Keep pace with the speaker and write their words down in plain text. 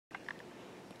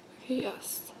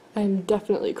Yes, I'm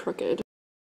definitely crooked.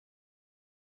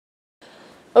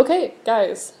 Okay,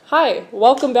 guys, hi,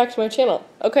 welcome back to my channel.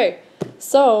 Okay,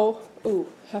 so, ooh,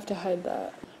 have to hide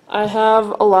that. I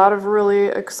have a lot of really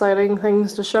exciting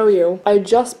things to show you. I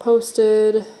just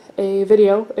posted a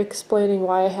video explaining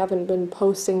why I haven't been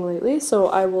posting lately, so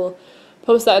I will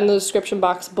post that in the description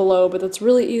box below, but it's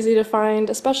really easy to find,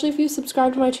 especially if you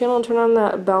subscribe to my channel and turn on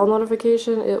that bell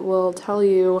notification. It will tell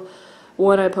you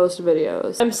when I post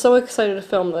videos. I'm so excited to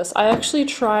film this. I actually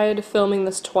tried filming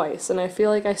this twice, and I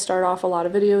feel like I start off a lot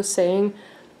of videos saying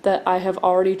that I have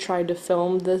already tried to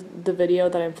film the video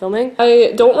that I'm filming.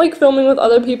 I don't like filming with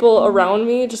other people around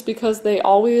me just because they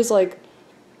always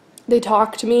they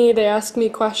talk to me, they ask me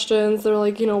questions, they're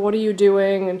like, you know, what are you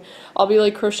doing? And I'll be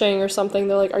like crocheting or something,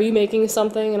 they're like, are you making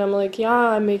something? And I'm like, yeah,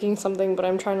 I'm making something, but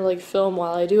I'm trying to like film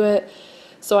while I do it.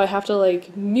 So I have to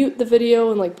like mute the video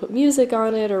and like put music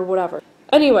on it or whatever.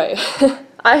 Anyway,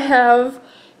 I have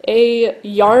a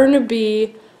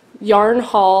YarnBee yarn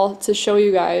haul to show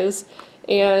you guys,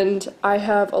 and I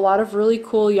have a lot of really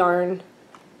cool yarn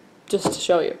just to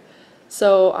show you.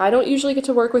 So I don't usually get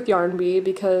to work with YarnBee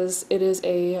because it is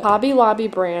a Hobby Lobby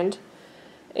brand,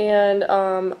 and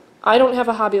I don't have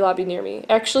a Hobby Lobby near me.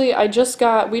 Actually, we just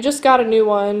got a new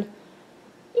one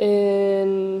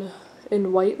in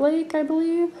White Lake, I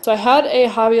believe. So I had a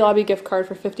Hobby Lobby gift card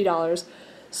for $50.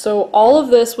 So all of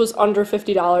this was under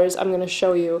 $50, I'm going to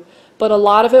show you. But a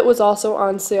lot of it was also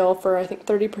on sale for, I think,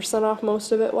 30% off,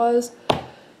 most of it was.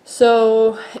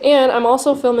 So, and I'm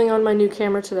also filming on my new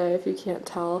camera today, if you can't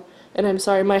tell. And I'm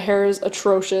sorry, my hair is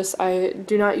atrocious. I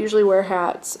do not usually wear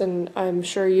hats, and I'm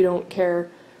sure you don't care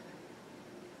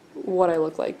what I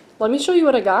look like. Let me show you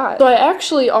what I got. So I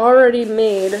actually already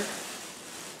made,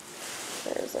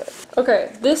 where is it?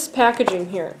 Okay, this packaging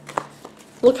here.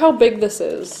 Look how big this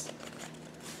is.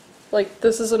 Like,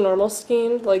 this is a normal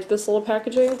skein, like this little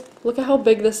packaging. Look at how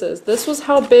big this is. This was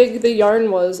how big the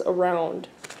yarn was around.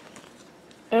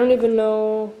 I don't even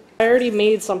know. I already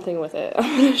made something with it.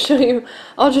 I'm gonna show you.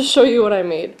 I'll just show you what I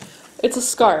made. It's a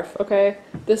scarf, okay?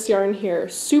 This yarn here.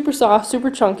 Super soft,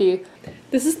 super chunky.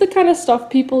 This is the kind of stuff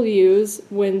people use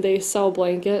when they sell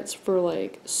blankets for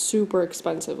like super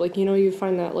expensive. Like, you know, you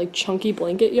find that like chunky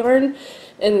blanket yarn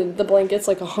and the blanket's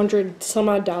like $100 some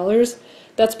odd.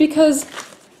 That's because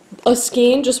a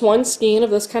skein, just one skein of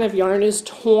this kind of yarn is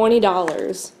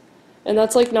 $20. And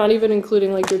that's like not even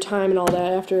including like your time and all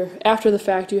that. After the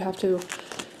fact, you have to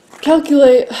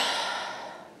calculate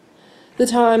the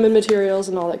time and materials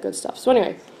and all that good stuff. So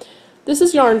anyway, this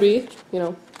is YarnBee, you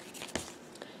know.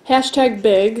 Hashtag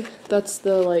big, that's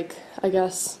the, like, I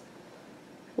guess,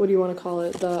 what do you want to call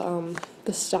it?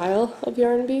 The style of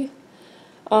YarnBee.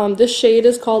 This shade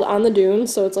is called On the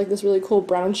Dunes, so it's like this really cool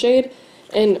brown shade.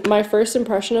 And my first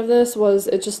impression of this was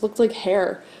it just looked like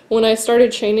hair. When I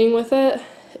started chaining with it,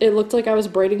 it looked like I was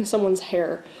braiding someone's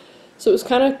hair. So it was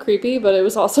kind of creepy, but it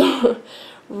was also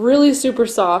really super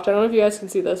soft. I don't know if you guys can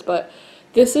see this, but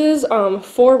this is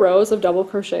 4 rows of double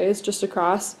crochets just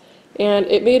across, and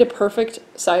it made a perfect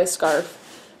size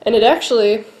scarf. And it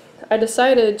actually, I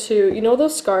decided to, you know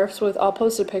those scarves with, I'll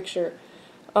post a picture,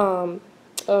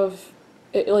 of,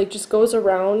 it like just goes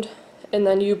around, and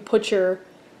then you put your,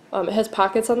 it has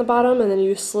pockets on the bottom, and then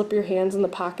you slip your hands in the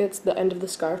pockets, the end of the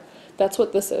scarf. That's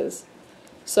what this is.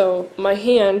 So my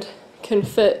hand can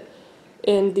fit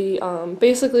in the,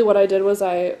 basically what I did was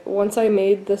once I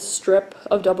made this strip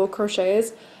of double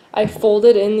crochets, I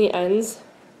folded in the ends,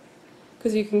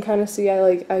 because you can kind of see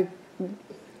I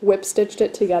whip stitched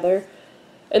it together,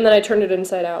 and then I turned it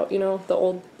inside out, you know, the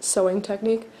old sewing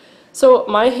technique. So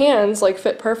my hands like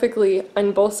fit perfectly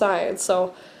on both sides.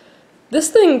 So this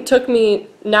thing took me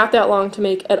not that long to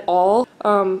make at all.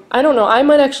 I don't know, I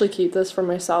might actually keep this for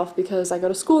myself because I go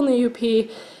to school in the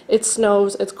UP, it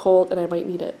snows, it's cold, and I might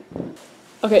need it.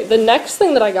 Okay, the next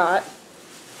thing that I got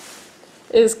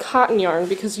is cotton yarn,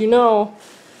 because you know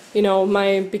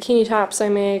my bikini tops I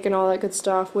make and all that good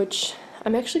stuff, which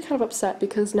I'm actually kind of upset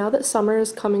because now that summer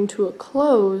is coming to a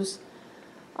close,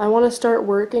 I want to start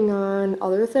working on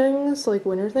other things, like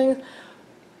winter things.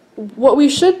 What we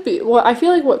should be, well, I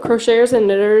feel like what crocheters and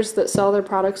knitters that sell their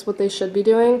products, what they should be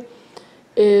doing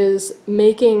is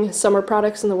making summer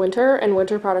products in the winter and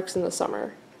winter products in the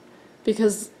summer.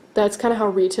 Because that's kind of how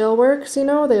retail works, you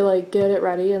know? They like get it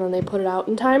ready and then they put it out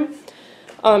in time.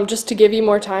 Just to give you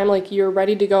more time, like you're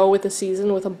ready to go with the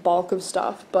season with a bulk of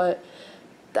stuff. But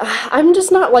I'm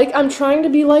just not like, I'm trying to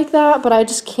be like that, but I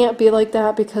just can't be like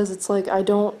that because it's like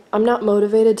I'm not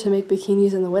motivated to make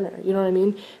bikinis in the winter, you know what I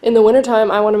mean? In the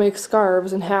wintertime, I want to make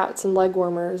scarves and hats and leg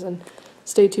warmers, and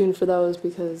stay tuned for those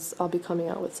because I'll be coming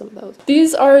out with some of those.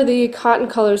 These are the cotton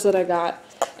colors that I got,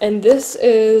 And this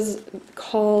is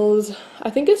called,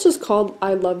 I think it's just called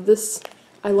I Love This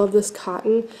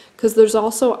Cotton, because there's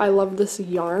also I Love This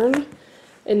Yarn,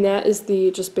 and that is the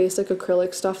just basic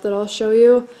acrylic stuff that I'll show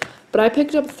you. But I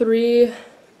picked up three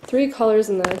colors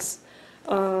in this.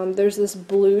 There's this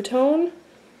blue tone.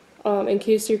 In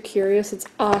case you're curious, it's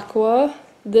aqua.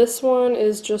 This one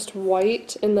is just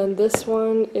white, and then this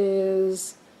one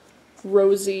is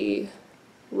rosy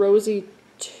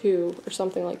 2 or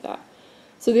something like that.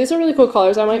 So these are really cool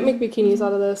colors. I might make bikinis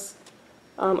out of this.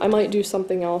 I might do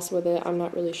something else with it. I'm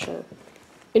not really sure.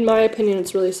 In my opinion,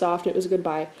 it's really soft. It was a good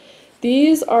buy.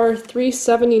 These are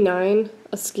 $3.79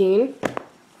 a skein.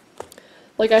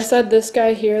 Like I said, this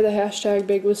guy here, the hashtag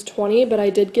big, was $20, but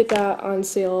I did get that on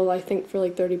sale, I think, for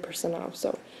like 30% off,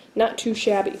 so not too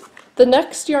shabby. The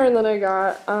next yarn that I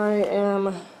got,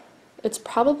 it's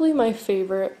probably my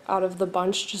favorite out of the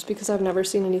bunch just because I've never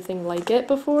seen anything like it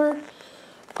before.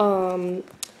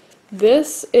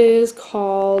 This is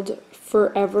called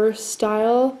Forever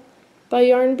Style by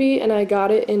YarnBee, and I got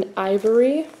it in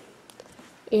ivory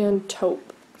and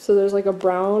taupe. So there's like a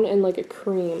brown and like a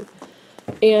cream.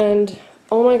 And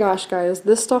oh my gosh, guys,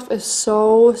 this stuff is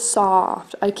so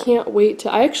soft. I can't wait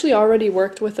to, I actually already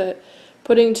worked with it,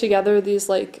 putting together these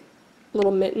like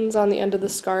little mittens on the end of the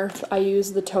scarf. I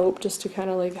use the taupe just to kind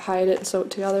of like hide it and sew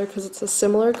it together because it's a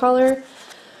similar color.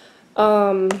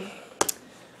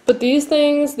 But these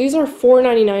things, these are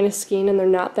 $4.99 a skein, and they're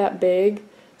not that big,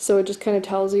 so it just kind of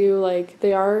tells you, like,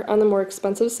 they are on the more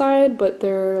expensive side, but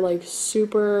they're like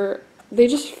super, they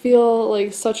just feel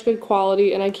like such good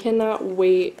quality, and I cannot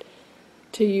wait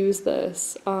to use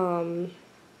this.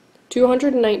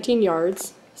 219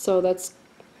 yards, so that's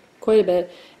quite a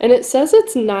bit, and it says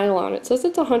it's nylon. It says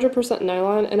it's 100%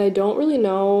 nylon, and I don't really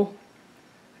know.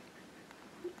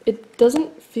 It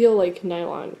doesn't feel like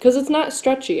nylon because it's not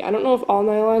stretchy. I don't know if all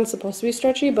nylon is supposed to be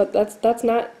stretchy, but that's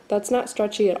not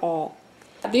stretchy at all.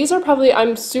 These are probably,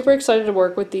 I'm super excited to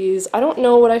work with these. I don't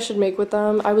know what I should make with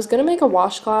them. I was gonna make a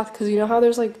washcloth because you know how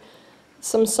there's like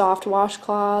some soft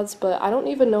washcloths, but I don't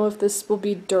even know if this will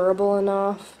be durable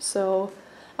enough. So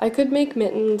I could make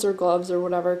mittens or gloves or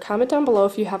whatever. Comment down below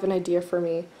if you have an idea for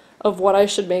me of what I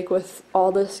should make with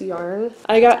all this yarn.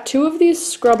 I got 2 of these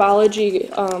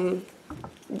Scrubology,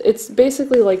 it's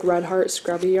basically like Red Heart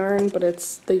scrubby yarn, but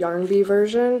it's the YarnBee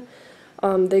version.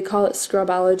 They call it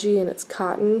Scrubology, and it's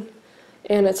cotton,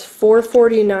 and it's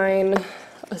 $4.49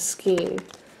 a skein.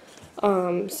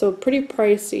 So pretty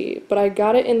pricey, but I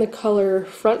got it in the color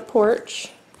Front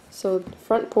Porch. So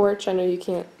Front Porch, I know you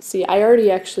can't see. I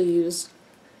already actually used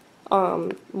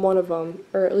one of them,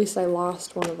 or at least I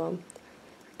lost one of them.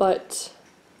 But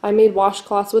I made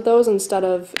washcloths with those instead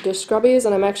of dish scrubbies,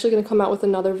 and I'm actually going to come out with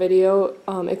another video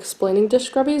explaining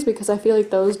dish scrubbies because I feel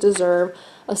like those deserve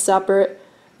a separate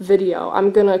video. I'm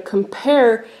going to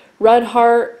compare Red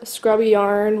Heart scrubby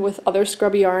yarn with other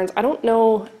scrubby yarns. I don't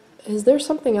know, is there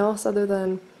something else other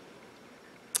than,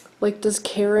 like, does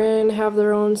Karen have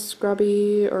their own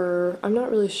scrubby, or I'm not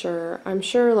really sure. I'm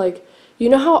sure, like, you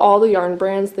know how all the yarn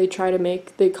brands, they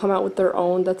come out with their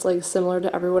own that's like similar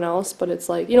to everyone else, but it's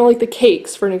like, you know, like the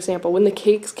cakes, for an example. When the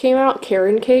cakes came out,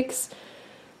 Karen cakes,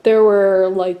 there were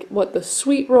like, what, the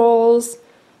sweet rolls,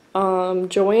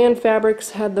 Joanne Fabrics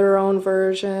had their own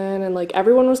version, and like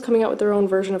everyone was coming out with their own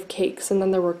version of cakes, and then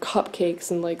there were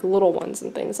cupcakes and like little ones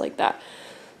and things like that.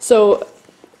 So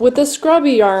with the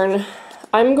scrubby yarn,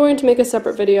 I'm going to make a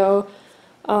separate video,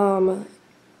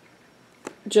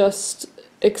 just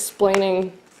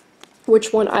explaining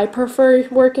which one I prefer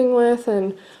working with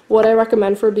and what I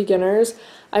recommend for beginners.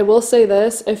 I will say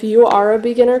this, if you are a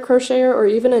beginner crocheter or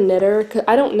even a knitter, 'cause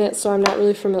I don't knit so I'm not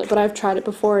really familiar, but I've tried it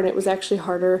before and it was actually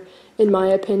harder in my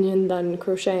opinion than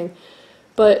crocheting.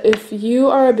 But if you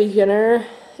are a beginner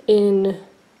in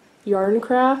yarn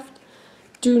craft,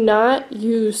 do not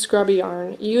use scrubby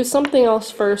yarn. Use something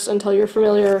else first until you're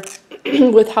familiar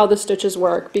with how the stitches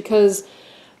work, because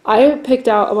I picked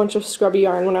out a bunch of scrubby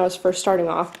yarn when I was first starting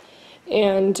off,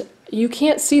 and you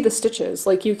can't see the stitches.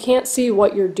 Like, you can't see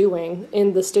what you're doing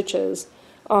in the stitches,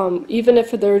 even if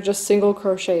they're just single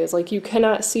crochets. Like, you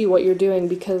cannot see what you're doing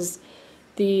because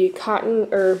the cotton,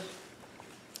 or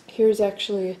here's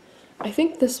actually, I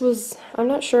think this was, I'm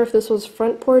not sure if this was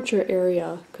Front Porch or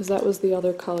Area, because that was the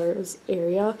other color, it was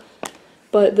Area.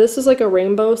 But this is like a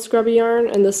rainbow scrubby yarn,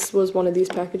 and this was one of these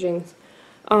packagings.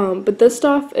 But this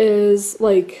stuff is,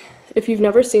 like, if you've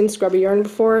never seen scrubby yarn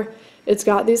before, it's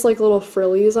got these, like, little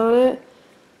frillies on it.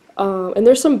 And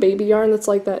there's some baby yarn that's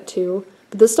like that, too.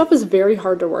 But this stuff is very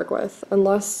hard to work with,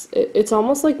 unless, it's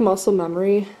almost like muscle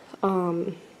memory.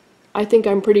 I think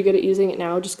I'm pretty good at using it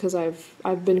now just because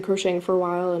I've been crocheting for a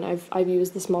while and I've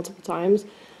used this multiple times.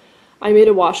 I made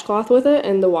a washcloth with it,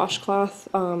 and the washcloth,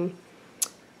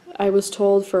 I was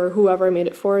told, for whoever I made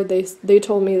it for, they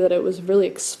told me that it was really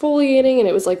exfoliating and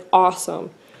it was like awesome.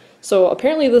 So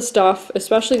apparently this stuff,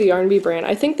 especially the YarnBee brand,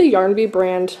 I think the YarnBee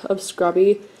brand of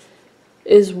scrubby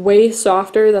is way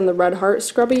softer than the Red Heart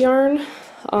scrubby yarn.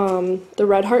 The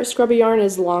Red Heart scrubby yarn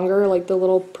is longer, like the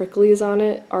little pricklies on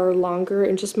it are longer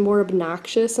and just more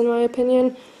obnoxious in my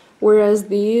opinion, whereas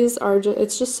these are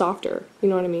it's just softer, you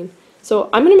know what I mean?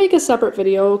 So I'm going to make a separate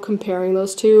video comparing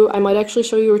those two. I might actually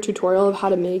show you a tutorial of how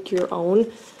to make your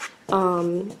own.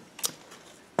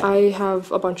 I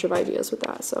have a bunch of ideas with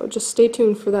that, so just stay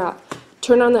tuned for that.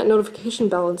 Turn on that notification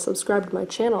bell and subscribe to my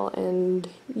channel, and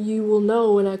you will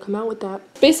know when I come out with that.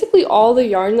 Basically all the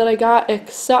yarn that I got,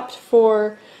 except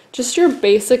for just your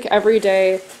basic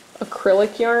everyday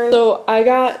acrylic yarn. So I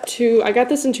got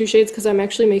this in 2 shades because I'm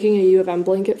actually making a U of M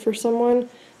blanket for someone.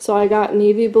 So I got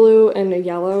navy blue and a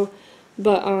yellow,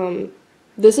 but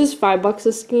this is $5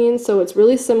 a skein, so it's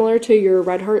really similar to your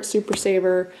Red Heart Super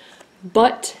Saver,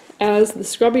 but as the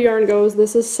scrubby yarn goes,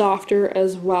 this is softer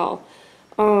as well.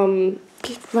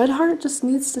 Red Heart just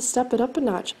needs to step it up a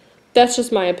notch. That's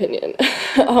just my opinion.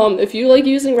 If you like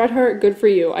using Red Heart, good for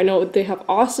you. I know they have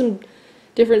awesome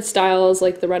different styles,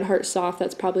 like the Red Heart Soft,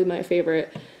 that's probably my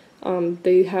favorite.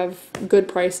 They have good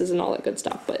prices and all that good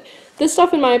stuff, but this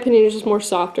stuff in my opinion is just more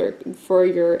softer for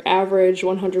your average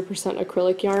 100%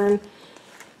 acrylic yarn.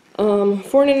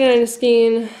 $4.99 a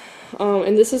skein,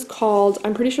 and this is called,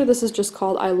 I'm pretty sure this is just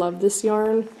called I Love This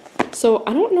Yarn. So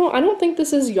I don't know, I don't think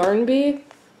this is YarnBee,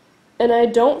 and I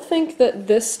don't think that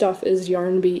this stuff is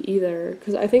YarnBee either,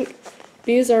 because I think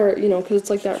these are, you know, because it's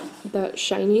like that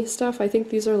shiny stuff, I think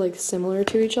these are like similar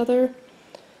to each other.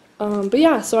 But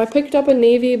yeah, so I picked up a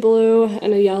navy blue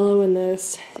and a yellow in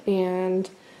this, and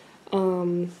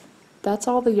that's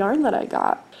all the yarn that I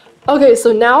got. Okay,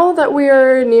 so now that we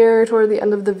are near toward the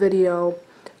end of the video,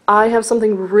 I have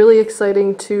something really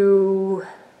exciting to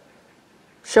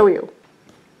show you.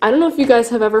 I don't know if you guys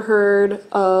have ever heard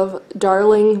of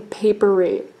Darling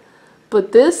Paperie,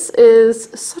 but this is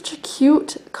such a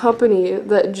cute company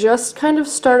that just kind of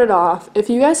started off. If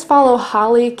you guys follow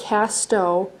Holly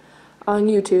Casto on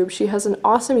YouTube, she has an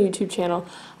awesome YouTube channel.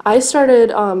 I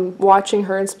started watching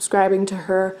her and subscribing to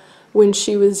her when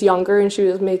she was younger and she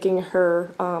was making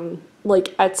her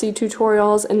like Etsy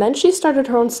tutorials, and then she started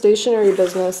her own stationery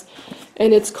business,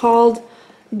 and it's called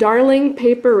Darling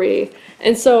Paperie.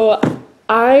 And so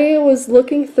I was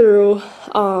looking through,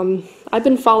 I've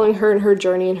been following her and her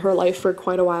journey in her life for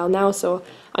quite a while now, so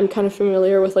I'm kind of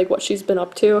familiar with like what she's been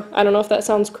up to. I don't know if that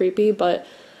sounds creepy, but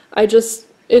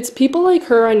it's people like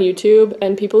her on YouTube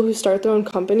and people who start their own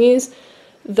companies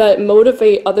that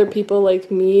motivate other people like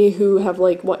me who have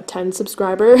like, what, 10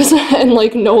 subscribers and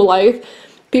like no life.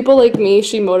 People like me,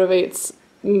 she motivates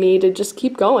me to just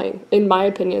keep going, in my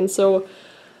opinion. So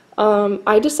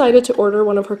I decided to order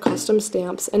one of her custom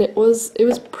stamps, and it was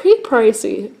pretty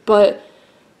pricey, but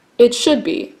it should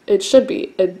be. It should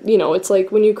be. You know, it's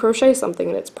like when you crochet something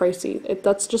and it's pricey.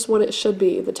 That's just what it should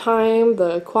be. The time,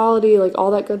 the quality, like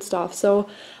all that good stuff. So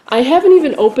I haven't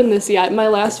even opened this yet. My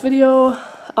last video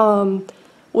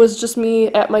was just me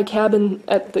at my cabin,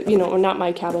 at the, you know, not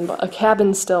my cabin, but a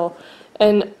cabin still.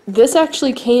 And this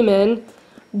actually came in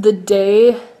the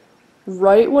day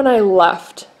right when I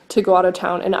left to go out of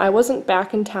town, and I wasn't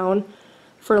back in town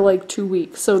for like 2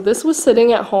 weeks. So this was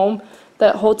sitting at home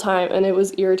that whole time, and it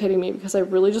was irritating me because I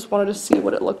really just wanted to see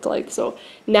what it looked like. So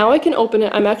now I can open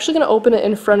it. I'm actually going to open it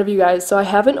in front of you guys. So I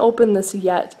haven't opened this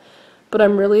yet, but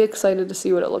I'm really excited to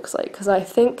see what it looks like because I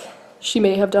think she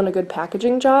may have done a good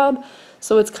packaging job.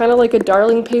 So it's kind of like a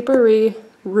Darling Paperie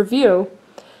review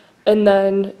and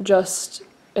then just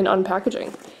an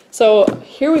unpackaging. So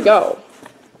here we go.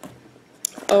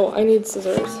 Oh, I need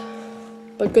scissors,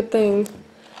 but good thing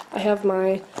I have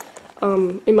my,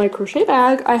 in my crochet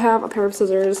bag, I have a pair of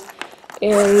scissors,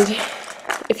 and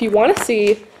if you want to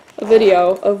see a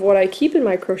video of what I keep in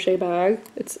my crochet bag,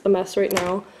 it's a mess right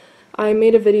now, I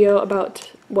made a video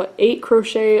about, what, 8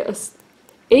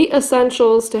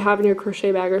 essentials to have in your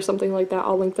crochet bag or something like that.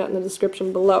 I'll link that in the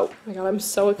description below. Oh my god, I'm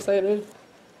so excited.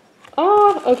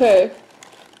 Oh, okay.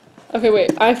 Okay,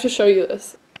 wait, I have to show you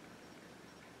this.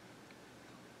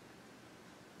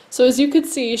 So as you could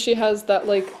see, she has that,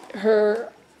 like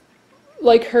her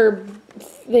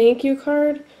thank you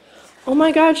card. Oh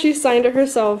my god, she signed it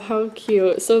herself. How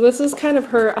cute. So this is kind of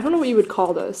her, I don't know what you would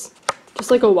call this.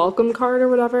 Just like a welcome card or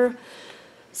whatever.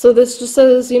 So this just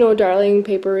says, you know, Darling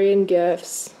Paperie and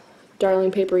gifts.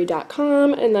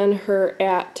 darlingpaperie.com, and then her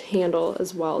 @handle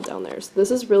as well down there. So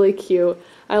this is really cute.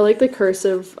 I like the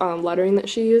cursive lettering that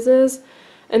she uses.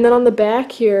 And then on the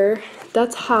back here,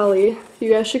 that's Holly.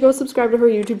 You guys should go subscribe to her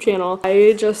YouTube channel.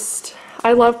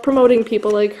 I love promoting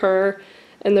people like her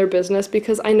and their business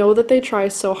because I know that they try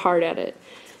so hard at it.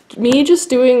 Me just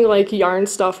doing like yarn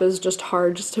stuff is just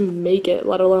hard just to make it,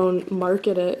 let alone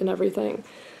market it and everything.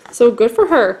 So good for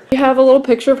her. We have a little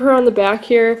picture of her on the back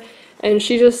here, and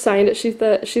she just signed it.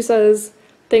 She says,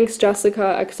 "Thanks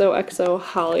Jessica, XOXO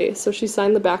Holly." So she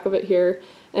signed the back of it here,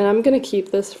 and I'm gonna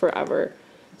keep this forever.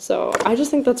 So I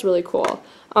just think that's really cool.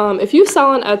 If you sell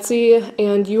on Etsy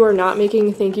and you are not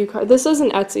making thank you cards, this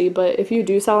isn't Etsy, but if you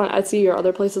do sell on Etsy or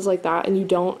other places like that and you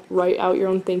don't write out your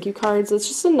own thank you cards, it's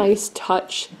just a nice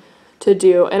touch to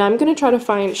do. And I'm going to try to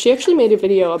find, she actually made a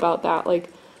video about that, like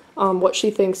what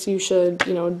she thinks you should,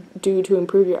 you know, do to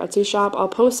improve your Etsy shop. I'll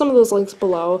post some of those links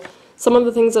below. Some of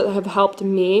the things that have helped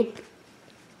me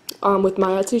with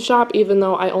my Etsy shop, even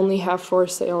though I only have 4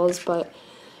 sales,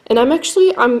 and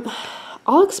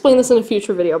I'll explain this in a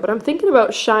future video, but I'm thinking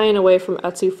about shying away from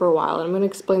Etsy for a while, and I'm going to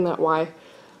explain that why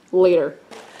later.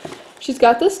 She's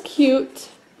got this cute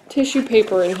tissue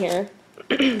paper in here,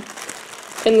 and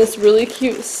this really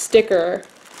cute sticker.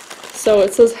 So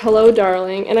it says, "Hello,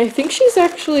 darling," and I think she's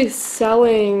actually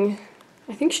selling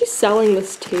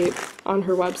this tape on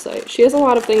her website. She has a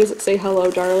lot of things that say "Hello,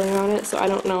 darling" on it, so I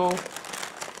don't know,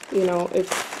 you know, if,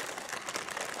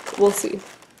 we'll see.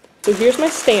 So here's my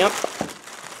stamp.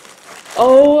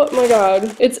 Oh my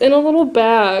god, it's in a little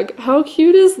bag. How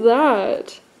cute is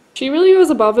that? She really goes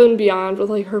above and beyond with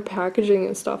like her packaging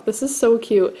and stuff. This is so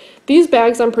cute. These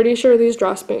bags, I'm pretty sure these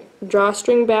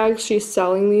drawstring bags, she's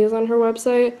selling these on her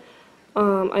website.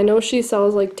 I know she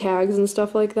sells like tags and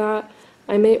stuff like that.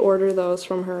 I may order those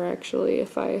from her actually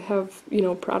if I have, you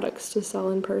know, products to sell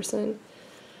in person.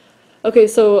 Okay,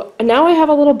 so now I have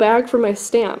a little bag for my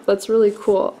stamp. That's really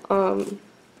cool.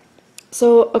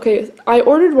 So, okay, I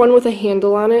ordered one with a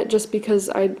handle on it just because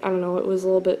I don't know, it was a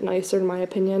little bit nicer in my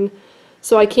opinion.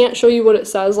 So I can't show you what it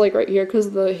says like right here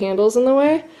because the handle's in the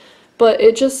way, but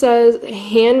it just says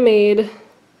handmade,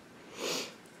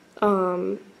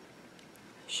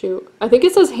 shoot, I think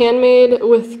it says handmade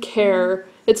with care.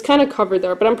 It's kind of covered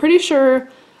there, but I'm pretty sure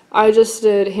I just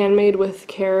did handmade with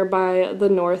care by the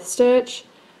North Stitch.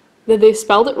 They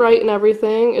spelled it right and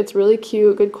everything. It's really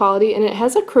cute, good quality, and it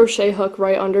has a crochet hook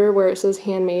right under where it says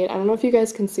handmade. I don't know if you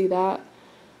guys can see that.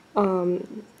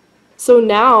 So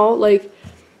now, like,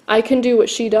 I can do what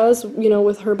she does, you know,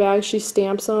 with her bags. She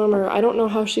stamps them, or I don't know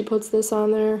how she puts this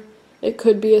on there. It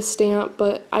could be a stamp,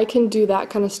 but I can do that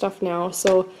kind of stuff now.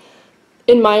 So,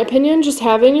 in my opinion, just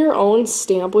having your own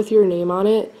stamp with your name on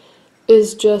it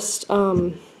is just,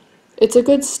 it's a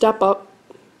good step up,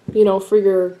 you know, for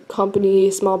your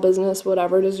company, small business,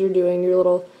 whatever it is you're doing, your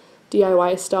little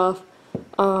DIY stuff.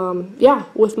 Yeah,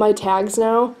 with my tags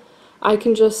now, I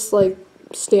can just, like,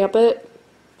 stamp it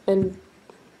and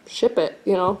ship it,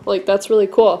 you know, like, that's really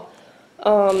cool.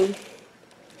 But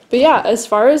yeah, as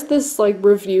far as this, like,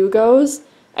 review goes,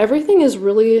 everything is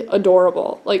really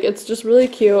adorable. Like, it's just really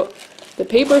cute. The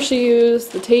paper she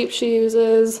used, the tape she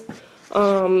uses,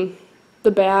 the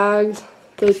bags,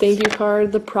 the thank you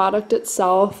card, the product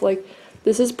itself, like,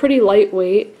 this is pretty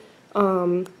lightweight.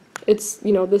 It's,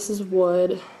 you know, this is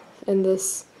wood, and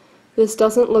this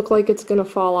doesn't look like it's gonna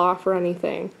fall off or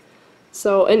anything.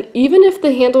 So, and even if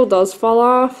the handle does fall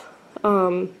off,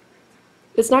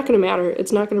 it's not gonna matter.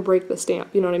 It's not gonna break the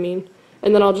stamp, you know what I mean?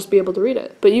 And then I'll just be able to read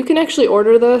it. But you can actually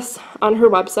order this on her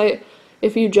website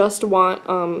if you just want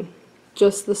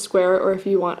just the square, or if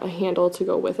you want a handle to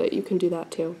go with it, you can do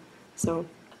that too. So.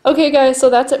 Okay guys, so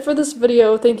that's it for this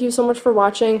video. Thank you so much for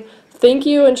watching. Thank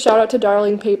you and shout out to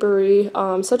Darling Paperie.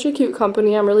 Such a cute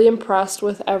company. I'm really impressed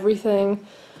with everything.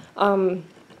 The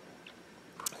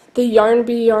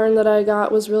YarnBee yarn that I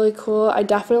got was really cool. I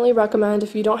definitely recommend,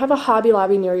 if you don't have a Hobby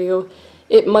Lobby near you,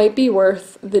 it might be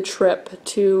worth the trip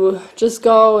to just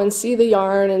go and see the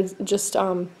yarn and just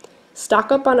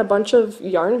stock up on a bunch of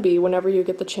YarnBee whenever you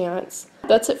get the chance.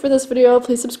 That's it for this video.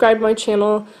 Please subscribe to my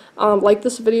channel. Like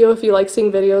this video if you like seeing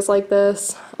videos like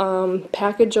this.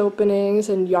 Package openings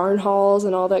and yarn hauls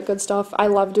and all that good stuff. I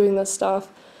love doing this stuff.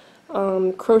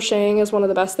 Crocheting is one of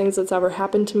the best things that's ever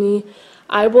happened to me.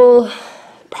 I will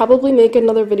probably make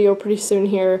another video pretty soon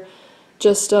here.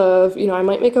 Just of, you know, I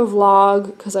might make a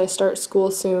vlog because I start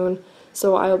school soon.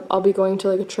 So I'll be going to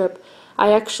like a trip.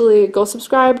 I actually, go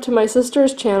subscribe to my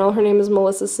sister's channel. Her name is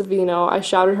Melissa Savino. I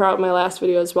shouted her out in my last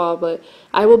video as well, but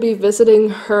I will be visiting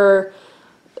her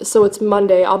So it's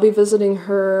Monday. I'll be visiting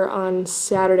her on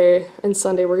Saturday and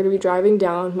Sunday. We're going to be driving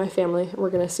down, my family, and we're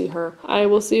going to see her. I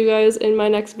will see you guys in my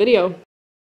next video.